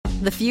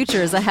The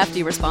future is a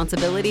hefty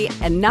responsibility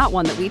and not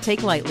one that we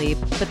take lightly.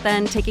 But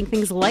then taking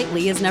things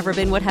lightly has never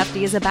been what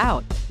Hefty is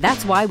about.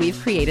 That's why we've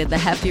created the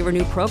Hefty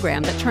Renew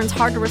program that turns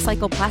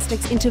hard-to-recycle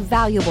plastics into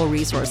valuable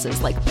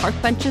resources like park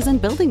benches and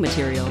building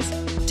materials.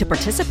 To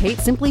participate,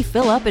 simply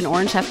fill up an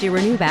orange Hefty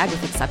Renew bag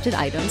with accepted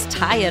items,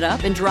 tie it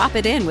up, and drop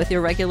it in with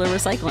your regular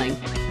recycling.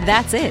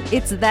 That's it.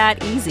 It's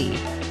that easy.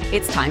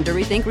 It's time to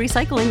rethink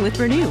recycling with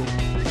Renew.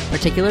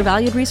 Particular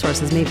valued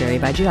resources may vary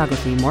by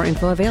geography. More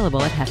info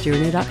available at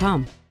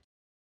heftyrenew.com.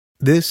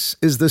 This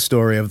is the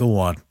story of the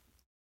one.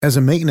 As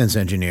a maintenance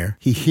engineer,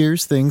 he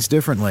hears things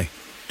differently.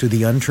 To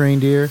the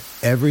untrained ear,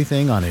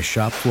 everything on his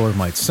shop floor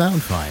might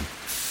sound fine,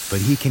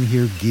 but he can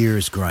hear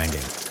gears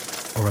grinding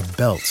or a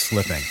belt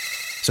slipping.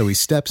 So he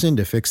steps in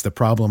to fix the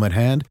problem at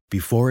hand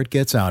before it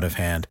gets out of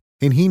hand.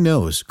 And he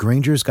knows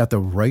Grainger's got the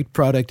right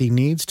product he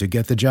needs to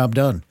get the job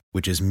done,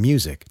 which is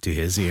music to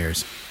his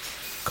ears.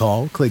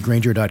 Call, click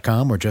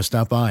Grainger.com, or just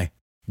stop by.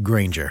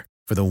 Grainger,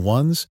 for the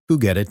ones who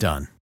get it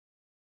done.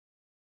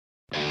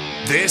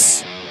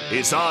 This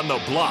is On the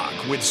Block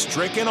with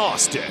Strick and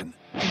Austin.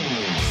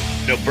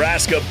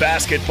 Nebraska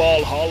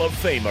Basketball Hall of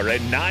Famer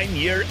and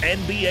 9-year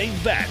NBA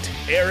vet,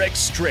 Eric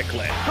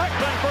Strickland.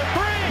 Strickland for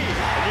three!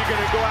 And you're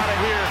going to go out of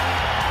here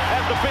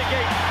as the Big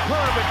 8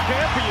 tournament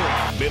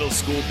champion. Middle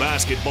school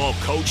basketball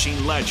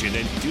coaching legend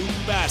and Duke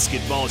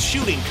basketball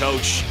shooting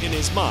coach in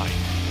his mind,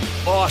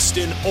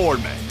 Austin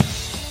Orman.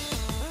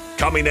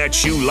 Coming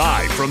at you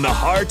live from the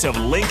heart of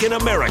Lincoln,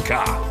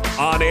 America.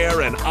 On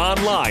air and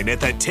online at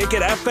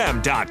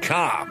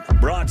theticketfm.com.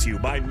 Brought to you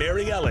by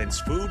Mary Ellen's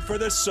Food for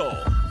the Soul.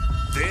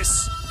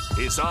 This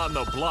is On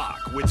the Block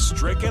with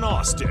Strick and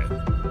Austin.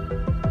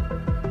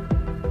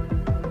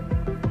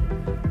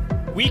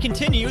 We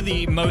continue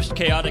the most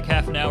chaotic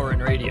half an hour in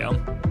radio.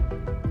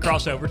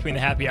 Crossover between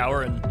the happy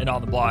hour and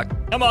On the Block.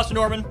 I'm Austin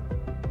Norman.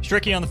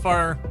 Stricky on the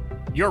far,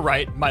 your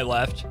right, my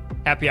left.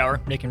 Happy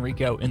hour, Nick and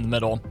Rico in the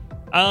middle.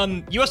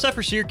 USF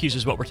or Syracuse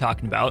is what we're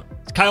talking about.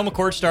 Is Kyle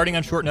McCord starting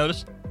on short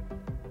notice?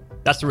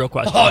 That's the real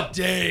question. Oh,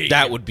 dang.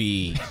 That would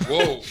be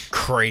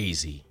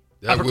crazy.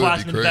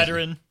 Upperclassman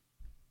veteran.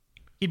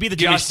 He'd be the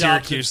Josh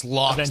Syracuse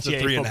lost of the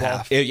NCAA 3.5.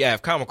 football.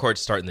 If Kyle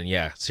McCord's starting, then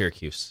yeah,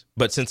 Syracuse.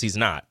 But since he's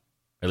not,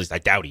 or at least I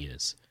doubt he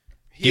is.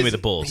 Give me the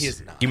Bulls. He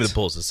is not. Give me the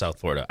Bulls of South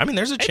Florida. I mean,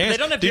 there's a chance. They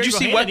don't have Did you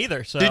see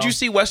either. So. Did you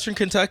see Western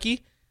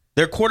Kentucky?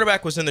 Their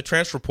quarterback was in the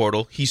transfer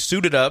portal. He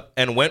suited up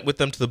and went with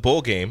them to the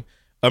bowl game.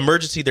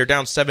 Emergency, they're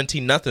down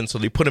 17-0, so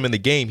they put him in the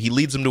game. He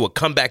leads them to a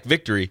comeback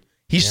victory.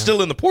 He's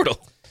still in the portal.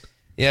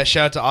 Yeah,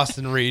 shout out to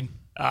Austin Reed.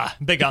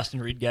 Big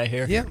Austin Reed guy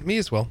here. Yeah, me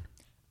as well.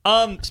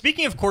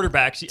 Speaking of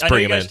quarterbacks, I know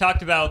you guys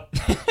talked about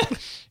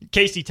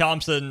Casey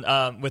Thompson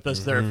with us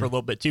there for a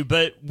little bit too,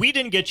 but we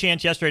didn't get a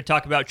chance yesterday to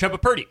talk about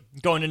Chubba Purdy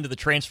going into the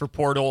transfer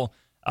portal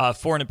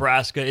for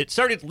Nebraska. It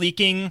started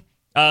leaking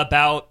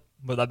about,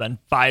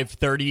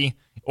 5:30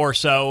 or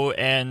so,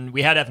 and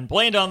we had Evan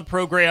Bland on the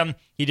program.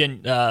 He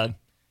didn't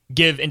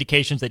give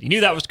indications that he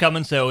knew that was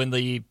coming, so in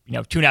the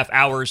 2.5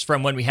 hours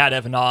from when we had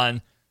Evan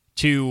on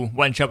to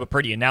when Chubba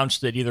Purdy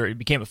announced it, either it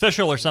became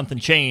official or something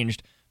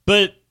changed.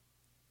 But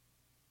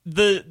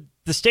the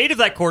state of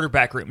that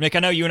quarterback room, Nick, I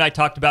know you and I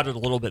talked about it a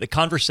little bit, the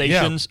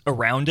conversations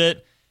around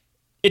it,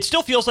 it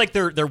still feels like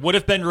there would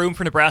have been room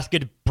for Nebraska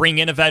to bring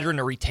in a veteran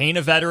or retain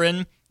a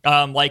veteran,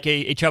 like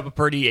a Chubba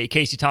Purdy, a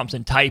Casey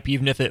Thompson type,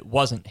 even if it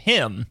wasn't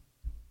him.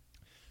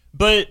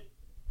 But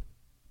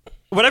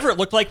whatever it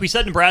looked like, we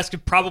said Nebraska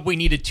probably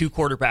needed 2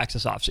 quarterbacks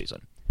this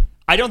offseason.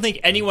 I don't think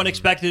anyone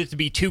expected it to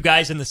be 2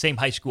 guys in the same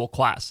high school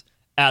class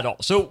at all.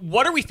 So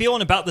what are we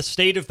feeling about the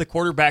state of the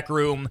quarterback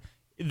room?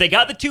 They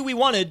got the 2 we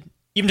wanted,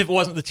 even if it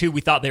wasn't the 2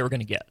 we thought they were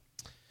going to get.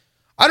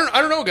 I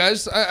don't know,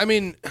 guys. I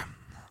mean,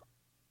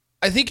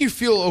 I think you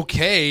feel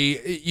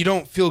okay. You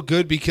don't feel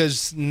good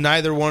because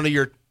neither one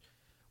of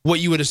what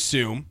you would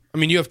assume. I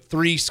mean, you have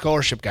 3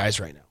 scholarship guys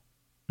right now.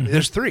 Mm-hmm.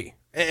 There's 3.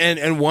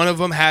 And one of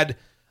them had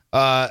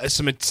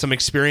some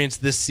experience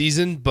this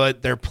season,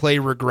 but their play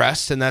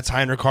regressed, and that's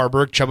Heinrich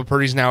Harburg. Chubba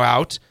Purdy's now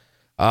out.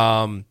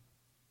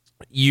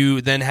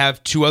 You then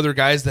have 2 other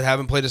guys that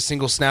haven't played a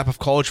single snap of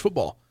college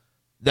football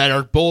that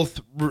are both,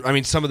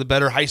 some of the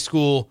better high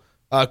school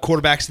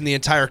quarterbacks in the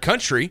entire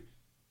country,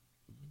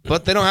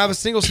 but they don't have a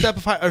single snap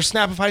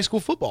of high school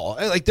football.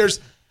 Like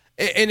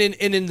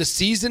in the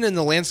season, in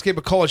the landscape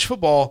of college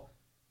football,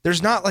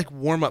 there's not like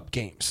warm-up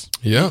games.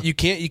 Yeah. You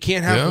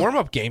can't have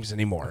warm-up games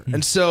anymore.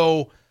 And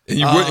so...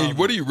 And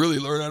what do you really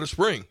learn out of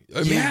spring?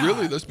 I mean,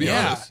 really, let's be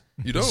honest.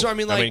 You don't. So,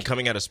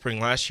 coming out of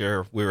spring last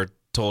year, we were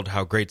told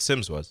how great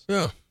Sims was.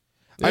 Yeah.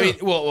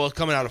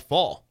 Coming out of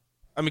fall.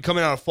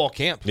 Coming out of fall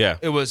camp. Yeah.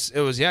 It was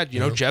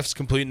Jeff's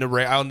completing a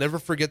rate. I'll never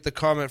forget the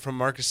comment from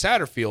Marcus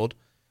Satterfield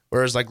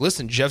where it's like,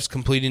 listen, Jeff's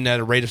completing at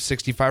a rate of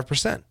 65%.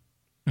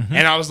 Mm-hmm.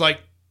 And I was like,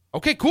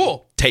 okay,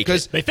 cool.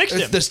 Because they fixed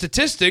him. The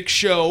statistics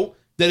show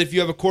that if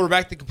you have a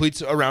quarterback that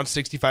completes around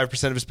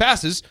 65% of his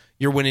passes,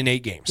 you're winning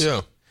 8 games.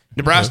 Yeah.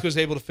 Nebraska was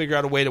able to figure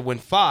out a way to win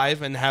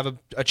 5 and have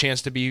a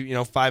chance to be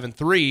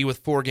 5-3 with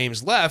 4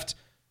 games left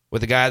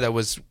with a guy that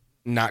was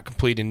not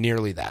completing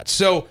nearly that.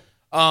 So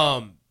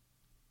I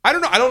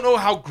don't know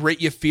how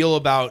great you feel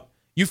about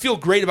you feel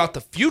great about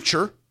the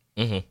future,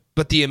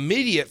 but the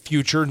immediate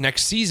future,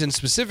 next season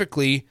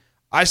specifically,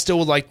 I still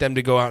would like them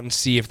to go out and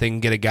see if they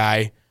can get a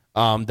guy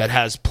that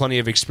has plenty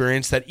of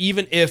experience, that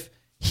even if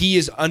he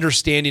is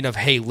understanding of,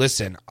 hey,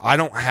 listen, I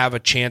don't have a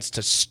chance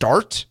to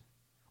start,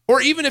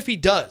 or even if he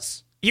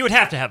does. He would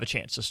have to have a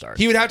chance to start.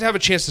 He would have to have a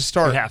chance to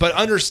start, but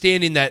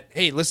understanding that,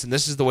 hey, listen,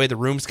 this is the way the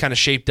room's kind of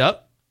shaped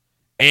up,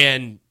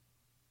 and,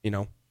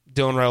 Dylan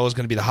Raiola is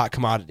going to be the hot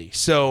commodity.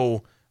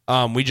 So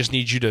we just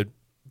need you to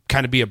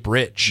kind of be a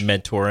bridge.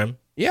 Mentor him.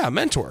 Yeah,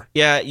 mentor.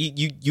 Yeah,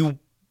 you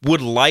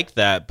would like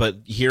that, but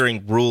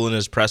hearing Rule in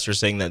his presser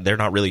saying that they're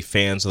not really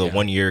fans of the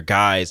one-year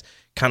guys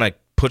kind of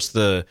puts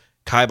the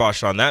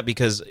kibosh on that,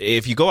 because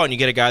if you go out and you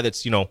get a guy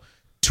that's,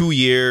 2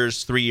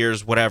 years, 3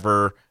 years,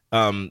 whatever,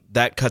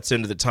 that cuts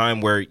into the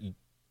time where,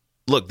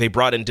 look, they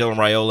brought in Dylan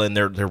Raiola and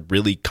they're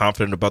really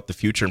confident about the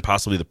future and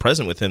possibly the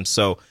present with him.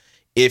 So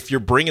if you're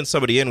bringing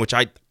somebody in, which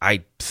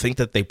I think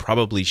that they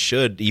probably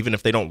should, even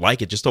if they don't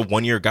like it, just a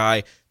one-year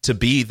guy to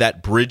be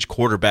that bridge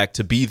quarterback,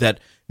 to be that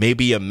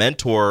maybe a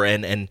mentor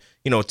and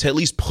to at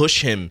least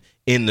push him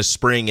in the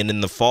spring and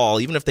in the fall,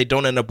 even if they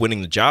don't end up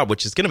winning the job,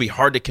 which is going to be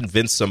hard to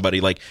convince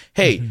somebody like,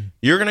 hey,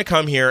 you're going to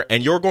come here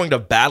and you're going to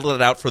battle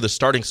it out for the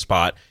starting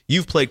spot.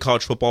 You've played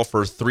college football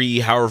for 3,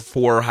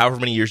 however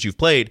many years you've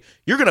played.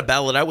 You're going to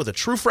battle it out with a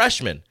true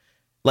freshman.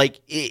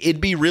 Like, it'd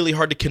be really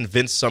hard to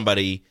convince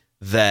somebody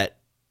that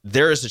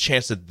there is a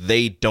chance that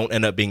they don't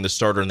end up being the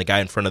starter and the guy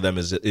in front of them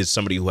is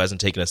somebody who hasn't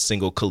taken a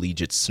single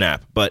collegiate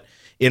snap. But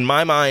in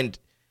my mind,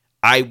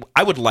 I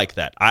would like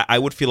that. I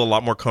would feel a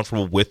lot more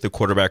comfortable with the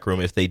quarterback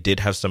room if they did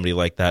have somebody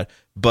like that.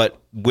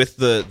 But with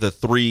the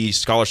 3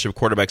 scholarship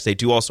quarterbacks, they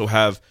do also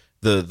have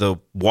the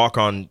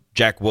walk-on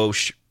Jack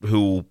Wosh,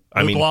 who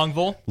Luke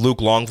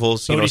Longville,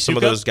 some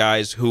of those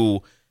guys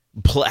who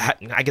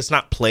I guess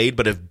not played,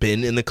 but have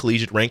been in the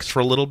collegiate ranks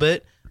for a little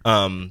bit.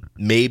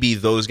 Maybe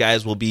those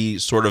guys will be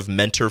sort of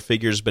mentor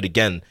figures, but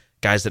again,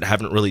 guys that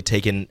haven't really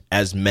taken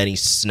as many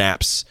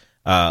snaps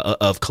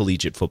of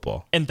collegiate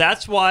football. And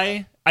that's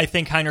why I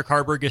think Heinrich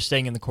Harburg is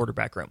staying in the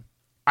quarterback room.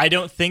 I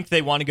don't think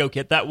they want to go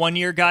get that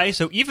one-year guy.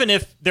 So even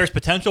if there's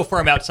potential for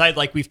him outside,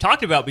 like we've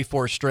talked about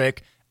before,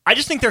 Strick, I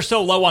just think they're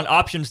so low on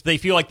options, they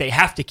feel like they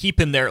have to keep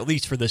him there at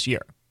least for this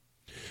year.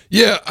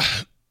 Yeah,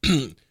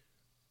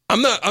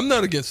 I'm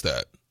not against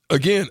that.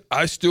 Again,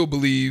 I still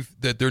believe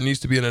that there needs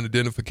to be an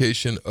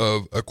identification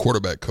of a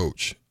quarterback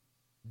coach.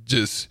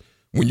 Just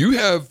when you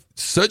have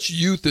such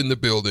youth in the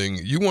building,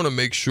 you want to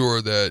make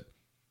sure that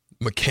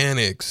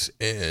mechanics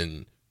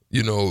and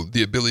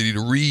the ability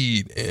to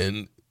read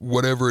and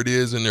whatever it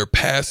is in their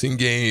passing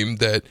game,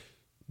 that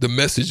the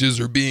messages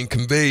are being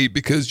conveyed,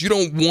 because you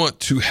don't want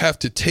to have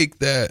to take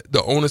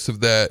the onus of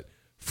that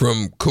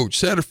from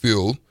Coach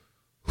Satterfield,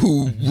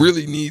 who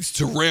really needs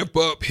to ramp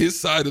up his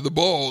side of the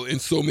ball in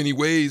so many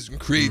ways and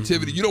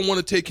creativity. You don't want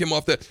to take him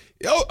off that.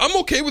 I'm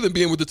okay with him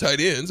being with the tight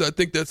ends. I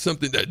think that's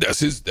something that's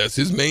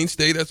his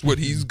mainstay. That's what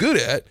he's good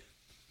at.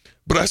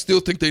 But I still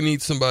think they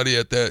need somebody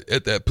at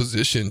that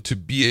position to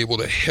be able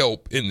to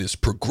help in this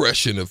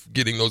progression of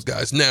getting those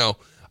guys. Now,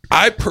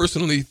 I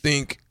personally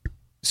think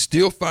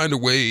still find a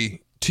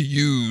way to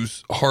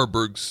use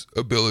Harburg's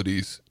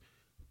abilities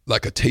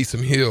like a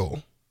Taysom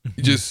Hill.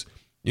 Just,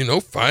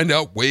 find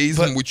out ways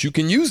in which you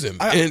can use him.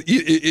 And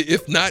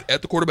if not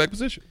at the quarterback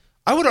position.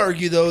 I would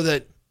argue, though,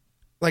 that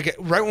like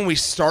right when we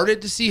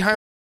started to see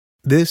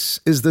This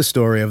is the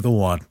story of the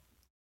one.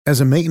 As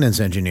a maintenance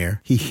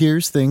engineer, he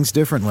hears things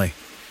differently.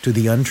 To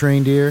the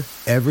untrained ear,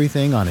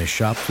 everything on his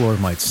shop floor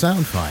might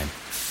sound fine,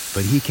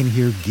 but he can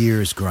hear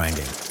gears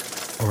grinding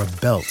or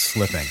a belt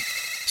slipping.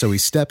 So he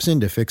steps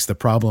in to fix the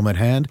problem at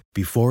hand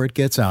before it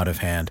gets out of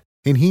hand.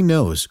 And he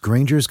knows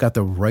Grainger's got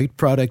the right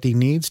product he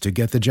needs to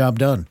get the job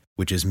done,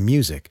 which is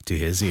music to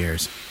his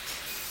ears.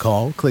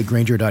 Call, click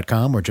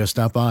Grainger.com, or just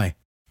stop by.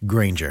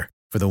 Grainger,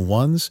 for the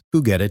ones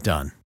who get it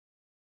done.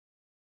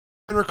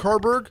 Heinrich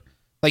Harburg,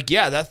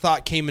 that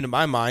thought came into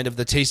my mind of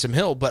the Taysom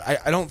Hill, but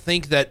I don't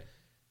think that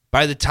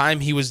by the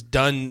time he was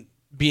done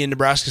being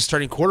Nebraska's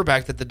starting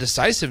quarterback that the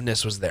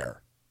decisiveness was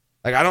there.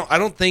 Like, I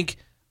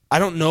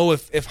don't know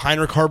if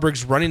Heinrich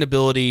Harburg's running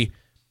ability,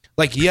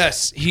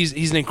 yes,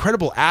 he's an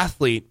incredible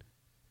athlete,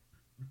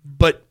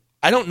 but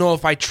I don't know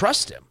if I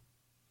trust him.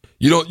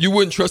 You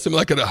wouldn't trust him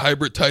like at a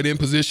hybrid tight end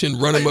position,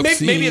 run him up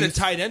seams? Maybe in a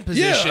tight end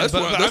position. Yeah, that's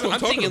what I'm I'm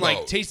thinking about.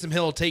 like Taysom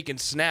Hill taking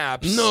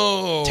snaps.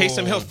 No.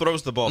 Taysom Hill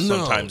throws the ball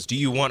sometimes. Do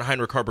you want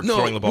Heinrich Harburg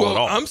throwing the ball at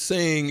all? I'm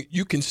saying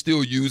you can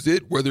still use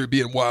it, whether it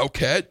be in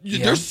Wildcat.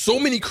 Yeah. There's so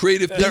many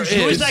creative things.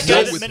 Who was that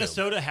guy that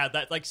Minnesota had?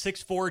 That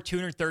 6'4",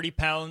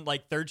 230-pound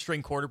third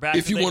string quarterback.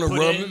 If you want to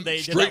run they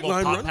straight did that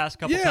line pop run, pass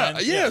couple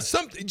times.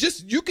 Something.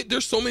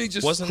 There's so many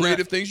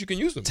creative things you can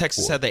use them.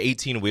 Texas for. had the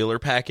 18-wheeler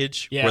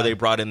package where they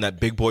brought in that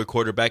big boy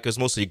quarterback. It was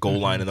mostly a goal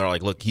line, and they're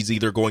like, look, he's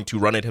either going to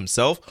run it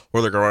himself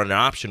or they're going to run an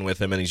option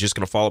with him, and he's just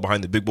going to follow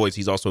behind the big boys.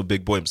 He's also a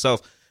big boy himself.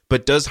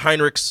 But does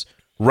Heinrich's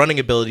running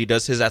ability,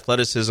 does his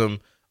athleticism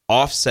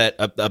offset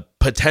a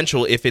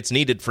potential if it's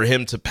needed for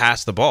him to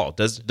pass the ball?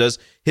 Does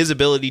his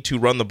ability to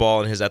run the ball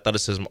and his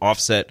athleticism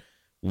offset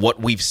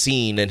what we've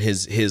seen and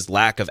his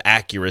lack of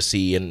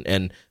accuracy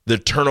and the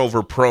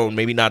turnover prone,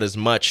 maybe not as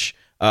much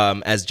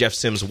as Jeff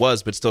Sims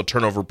was, but still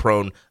turnover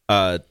prone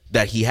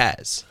that he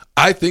has?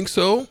 I think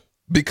so,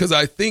 because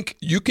I think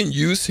you can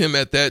use him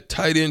at that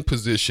tight end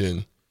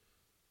position,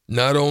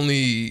 not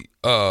only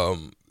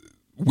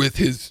with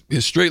his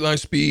straight line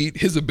speed,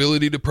 his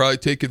ability to probably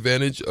take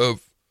advantage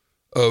of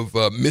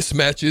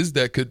mismatches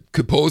that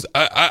could pose.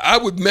 I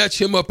would match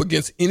him up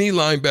against any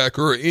linebacker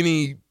or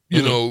any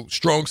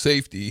strong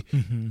safety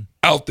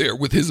out there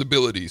with his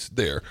abilities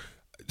there.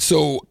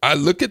 So I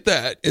look at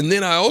that, and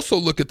then I also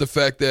look at the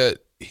fact that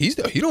he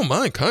don't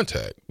mind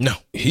contact. No,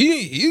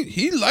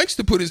 he likes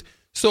to put his.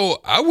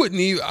 So I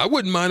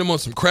wouldn't mind him on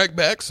some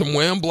crackbacks, some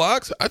wham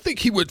blocks. I think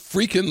he would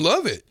freaking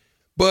love it.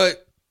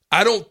 But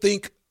I don't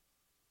think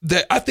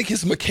that. I think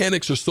his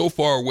mechanics are so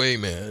far away,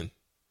 man.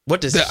 What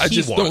does that he I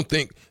just want? don't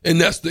think, and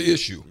that's the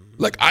issue.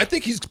 Like, I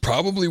think he's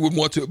probably would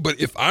want to, but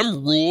if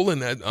I'm Rule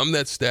and I'm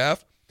that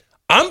staff,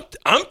 I'm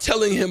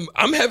telling him,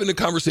 I'm having a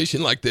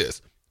conversation like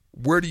this.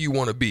 Where do you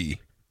want to be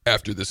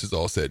after this is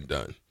all said and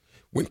done?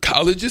 When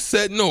college is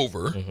set and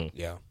over,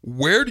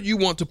 where do you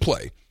want to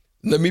play?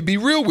 Let me be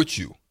real with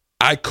you.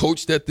 I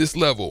coached at this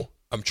level.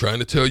 I'm trying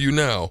to tell you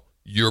now,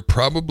 you're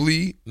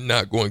probably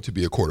not going to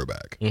be a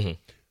quarterback.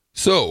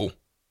 So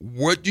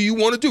what do you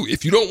want to do?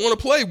 If you don't want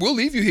to play, we'll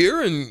leave you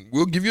here and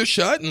we'll give you a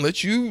shot and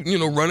let you,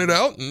 run it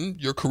out, and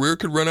your career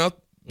could run out,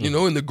 in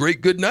the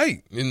great good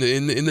night, in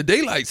the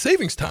daylight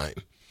savings time,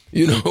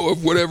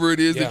 of whatever it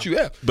is that you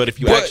have. But if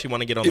you actually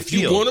want to get on the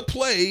field. If you want to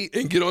play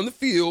and get on the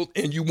field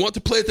and you want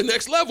to play at the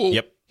next level,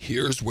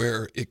 here's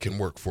where it can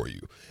work for you.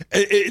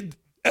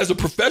 As a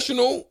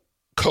professional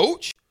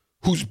coach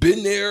who's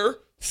been there,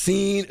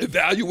 seen,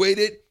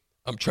 evaluated,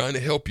 I'm trying to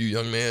help you,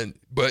 young man,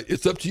 but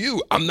it's up to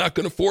you. I'm not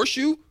going to force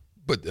you.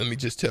 But let me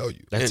just tell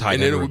you, and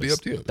then it will be up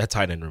to you. That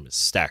tight end room is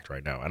stacked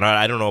right now, and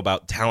I don't know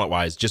about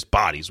talent-wise, just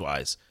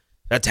bodies-wise.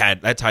 That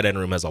tight end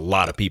room has a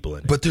lot of people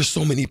in it. But there's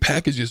so many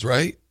packages,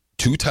 right?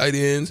 2 tight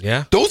ends.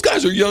 Yeah, those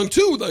guys are young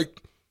too. Like,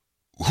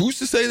 who's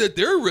to say that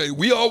they're ready?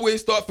 We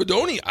always thought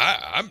Fedoni.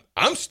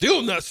 I'm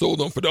still not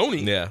sold on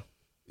Fedoni. Yeah,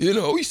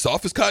 he's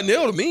soft as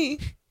cottonelle to me.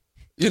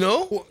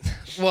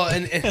 Well,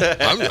 and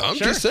I'm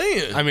just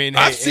saying. I mean,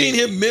 I've seen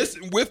him miss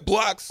with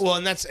blocks. Well,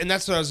 and that's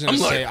what I was going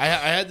to say. I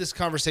had this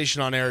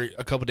conversation on air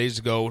a couple days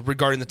ago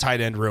regarding the tight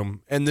end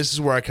room, and this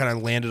is where I kind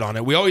of landed on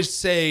it. We always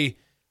say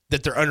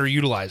that they're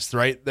underutilized,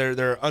 right?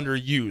 They're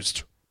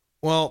underused.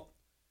 Well,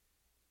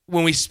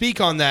 when we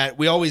speak on that,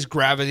 we always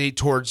gravitate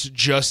towards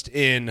just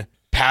in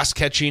pass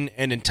catching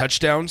and in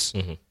touchdowns.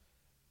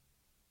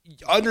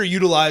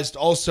 Underutilized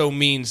also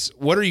means,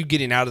 what are you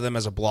getting out of them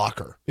as a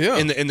blocker?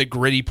 In the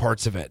gritty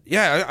parts of it.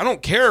 I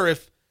don't care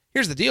if.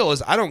 Here's the deal: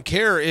 I don't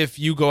care if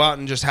you go out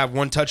and just have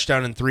 1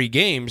 touchdown in 3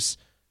 games,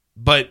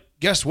 but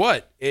guess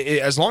what?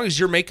 As long as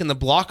you're making the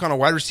block on a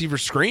wide receiver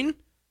screen,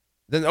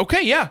 then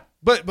okay, yeah.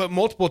 But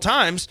multiple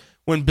times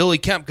when Billy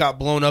Kemp got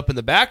blown up in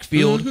the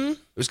backfield, it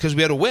was because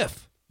we had a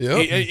whiff.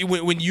 Yeah.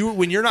 When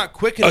you're not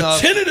quick enough,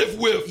 a tentative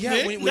whiff.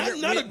 Yeah.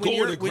 Not a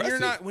going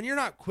aggressive. When you're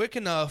not quick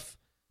enough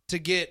to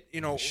get, I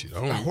don't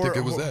think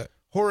it was that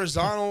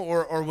horizontal,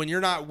 or when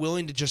you're not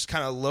willing to just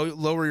kind of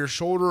lower your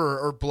shoulder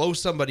or blow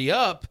somebody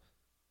up,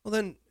 well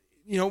then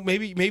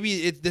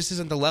maybe this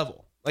isn't the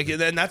level.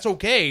 And that's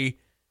okay,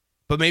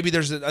 but maybe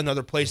there's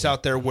another place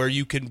out there where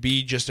you can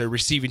be just a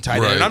receiving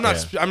tight end. And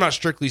I'm not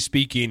strictly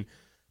speaking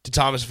to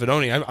Thomas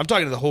Fedoni. I'm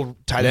talking to the whole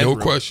tight end room,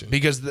 question,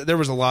 because there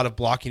was a lot of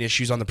blocking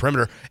issues on the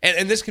perimeter,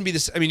 and this can be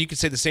this. I mean, you could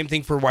say the same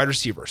thing for wide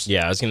receivers.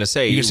 Yeah, I was going to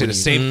say you can say the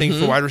same thing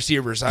for wide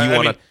receivers. You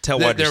want to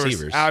tell wide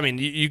receivers. I mean,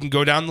 you can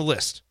go down the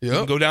list. You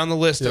can go down the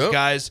list of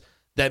guys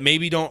that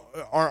maybe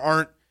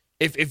aren't.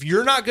 If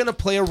you're not going to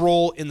play a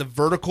role in the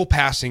vertical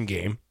passing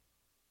game,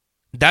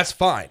 that's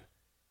fine.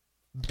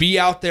 Be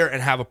out there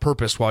and have a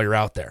purpose while you're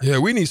out there. Yeah,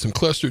 we need some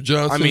Cluster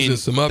Johnsons and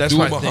some Abdul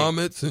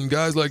Muhammads and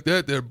guys like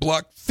that that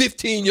block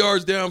 15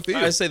 yards downfield.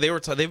 I say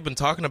they've been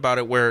talking about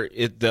it where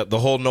the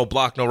whole no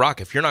block, no rock.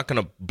 If you're not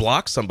going to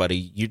block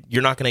somebody,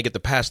 you're not going to get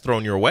the pass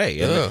thrown your way.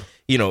 And,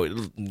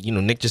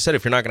 Nick just said,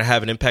 if you're not going to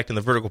have an impact in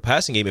the vertical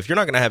passing game, if you're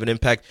not going to have an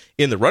impact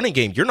in the running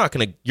game, you're not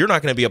going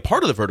to be a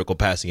part of the vertical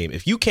passing game.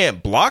 If you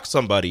can't block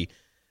somebody,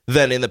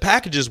 then in the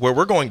packages where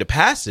we're going to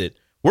pass it,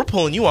 we're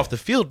pulling you off the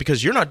field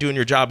because you're not doing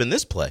your job in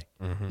this play.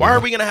 Why are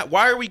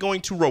we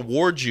going to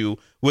reward you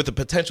with a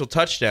potential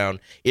touchdown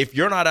if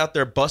you're not out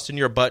there busting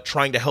your butt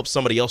trying to help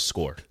somebody else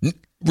score?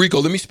 Rico,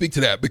 let me speak to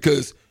that,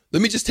 because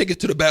let me just take it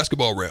to the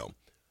basketball realm.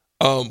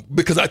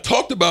 Because I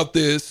talked about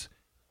this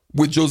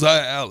with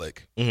Josiah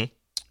Alec.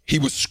 He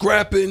was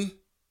scrapping,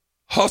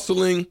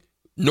 hustling,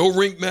 no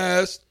rink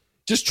mask,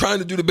 just trying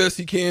to do the best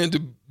he can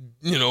to,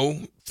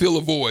 fill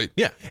a void.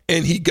 Yeah.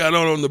 And he got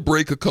on the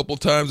break a couple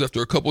times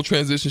after a couple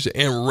transitions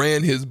and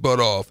ran his butt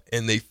off,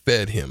 and they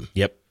fed him.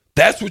 Yep.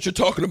 That's what you're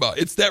talking about.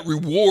 It's that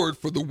reward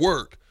for the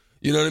work.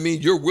 You know what I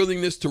mean? Your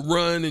willingness to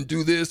run and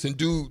do this and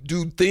do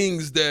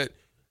things that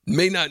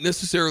may not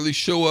necessarily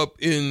show up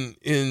in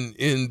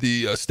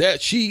the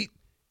stat sheet.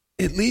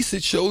 At least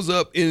it shows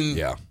up in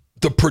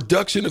the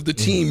production of the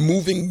team,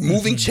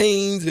 moving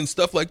chains and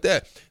stuff like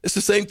that. It's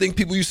the same thing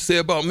people used to say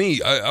about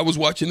me. I was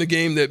watching the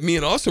game that me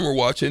and Austin were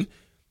watching,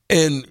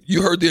 and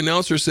you heard the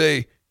announcer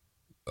say,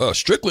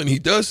 Strickland, he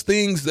does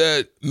things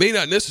that may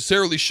not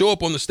necessarily show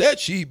up on the stat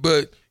sheet,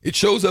 but it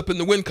shows up in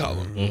the win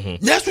column.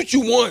 That's what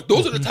you want.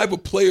 Those are the type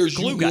of players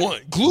you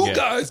want. Glue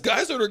guys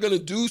that are going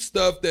to do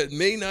stuff that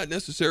may not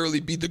necessarily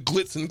be the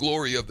glitz and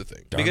glory of the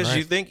thing. Because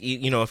you think,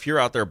 if you're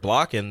out there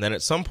blocking, then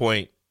at some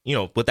point,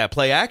 with that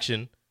play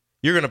action,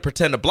 you're going to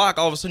pretend to block.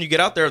 All of a sudden you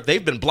get out there.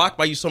 They've been blocked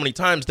by you so many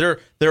times. They're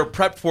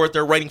prepped for it.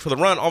 They're waiting for the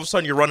run. All of a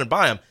sudden you're running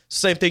by them.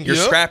 Same thing. You're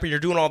scrapping. You're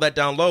doing all that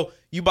down low.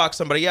 You box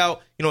somebody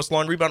out. It's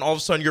long rebound. All of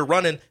a sudden you're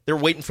running. They're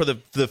waiting for the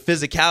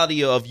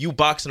physicality of you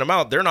boxing them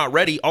out. They're not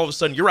ready. All of a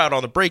sudden you're out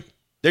on the break.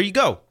 There you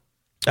go.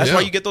 That's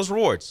why you get those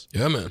rewards.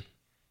 Yeah, man.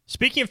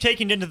 Speaking of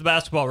taking it into the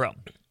basketball realm,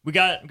 we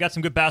got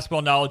some good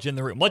basketball knowledge in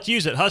the room. Let's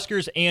use it.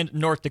 Huskers and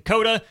North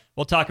Dakota.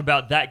 We'll talk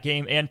about that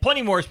game and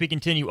plenty more as we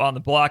continue on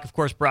the block. Of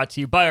course, brought to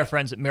you by our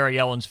friends at Mary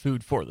Ellen's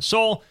Food for the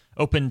Soul.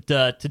 Opened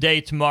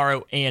today,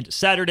 tomorrow, and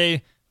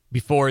Saturday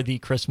before the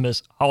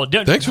Christmas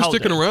holiday. Thanks for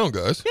sticking around,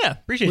 guys. Yeah,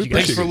 appreciate you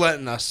guys. Thanks for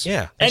letting us.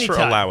 Yeah, thanks for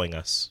allowing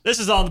us. This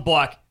is On the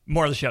Block.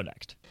 More of the show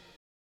next.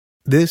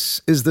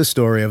 This is the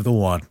story of the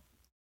one.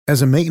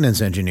 As a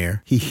maintenance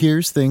engineer, he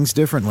hears things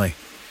differently.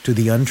 To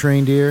the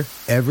untrained ear,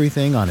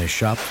 everything on his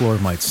shop floor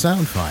might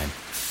sound fine,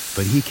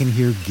 but he can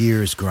hear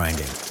gears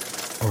grinding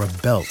or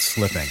a belt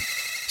slipping.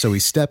 So he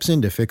steps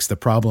in to fix the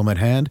problem at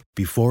hand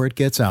before it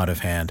gets out of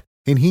hand.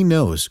 And he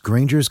knows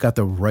Grainger's got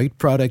the right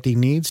product he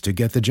needs to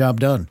get the job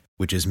done,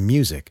 which is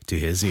music to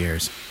his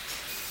ears.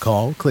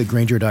 Call, click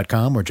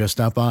Grainger.com, or just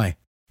stop by.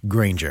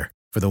 Grainger,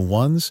 for the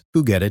ones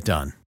who get it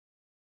done.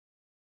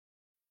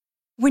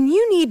 When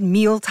you need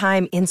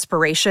mealtime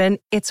inspiration,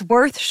 it's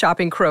worth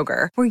shopping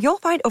Kroger, where you'll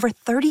find over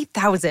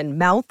 30,000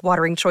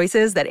 mouth-watering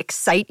choices that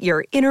excite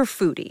your inner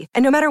foodie.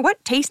 And no matter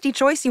what tasty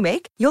choice you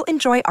make, you'll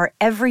enjoy our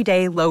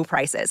everyday low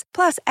prices,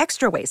 plus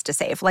extra ways to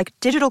save, like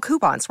digital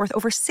coupons worth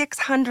over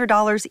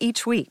 $600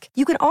 each week.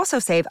 You can also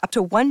save up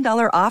to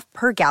 $1 off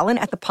per gallon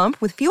at the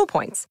pump with fuel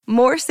points.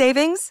 More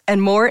savings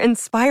and more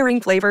inspiring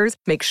flavors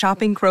make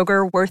shopping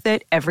Kroger worth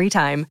it every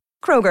time.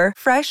 Kroger,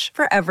 fresh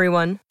for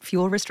everyone.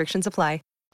 Fuel restrictions apply.